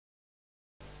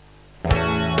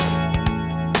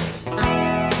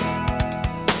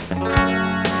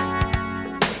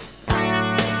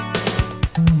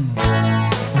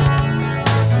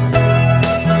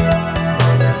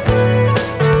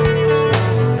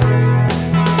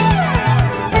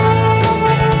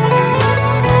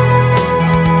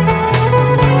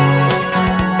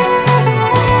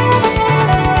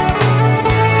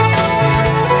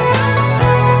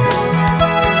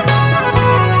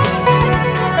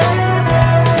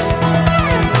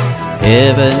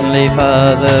Heavenly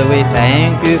Father, we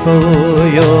thank you for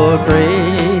your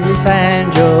grace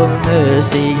and your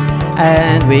mercy,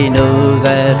 and we know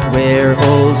that we're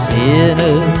all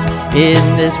sinners in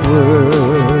this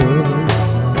world.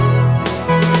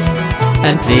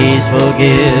 And please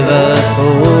forgive us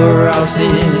for our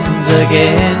sins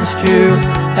against you,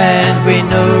 and we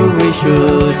know we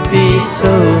should be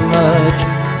so much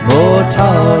more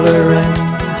tolerant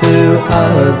to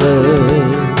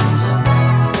others.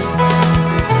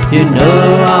 You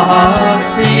know our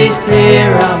hearts, please clear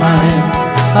our minds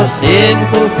of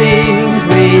sinful things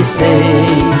we say,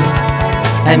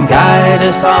 and guide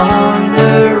us on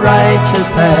the righteous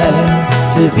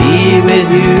path to be with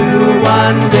you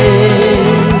one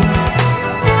day.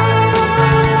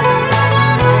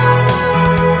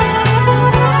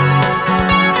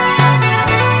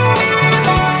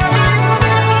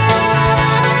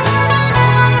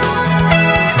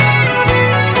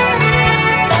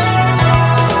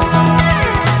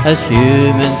 As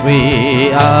humans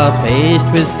we are faced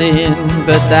with sin,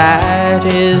 but that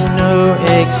is no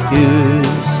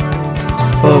excuse,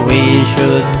 for we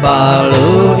should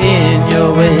follow in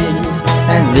your ways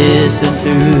and listen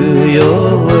to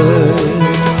your word.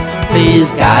 Please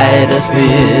guide us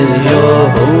with your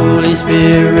Holy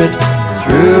Spirit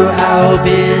through our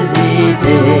busy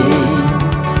day,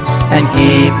 and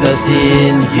keep us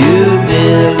in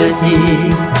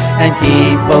humility, and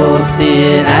keep all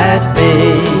sin at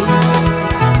bay.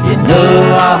 You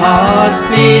know our hearts,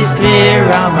 please clear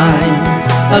our minds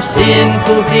of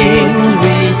sinful things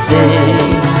we say,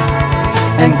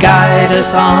 and guide us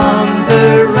on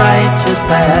the righteous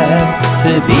path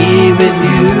to be with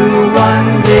you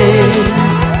one day.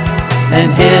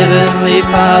 And Heavenly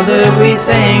Father, we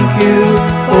thank you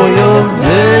for your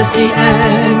mercy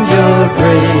and your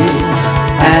grace,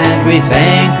 and we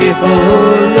thank you for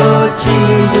Lord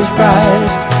Jesus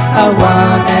Christ, our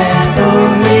one and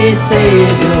only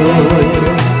Savior.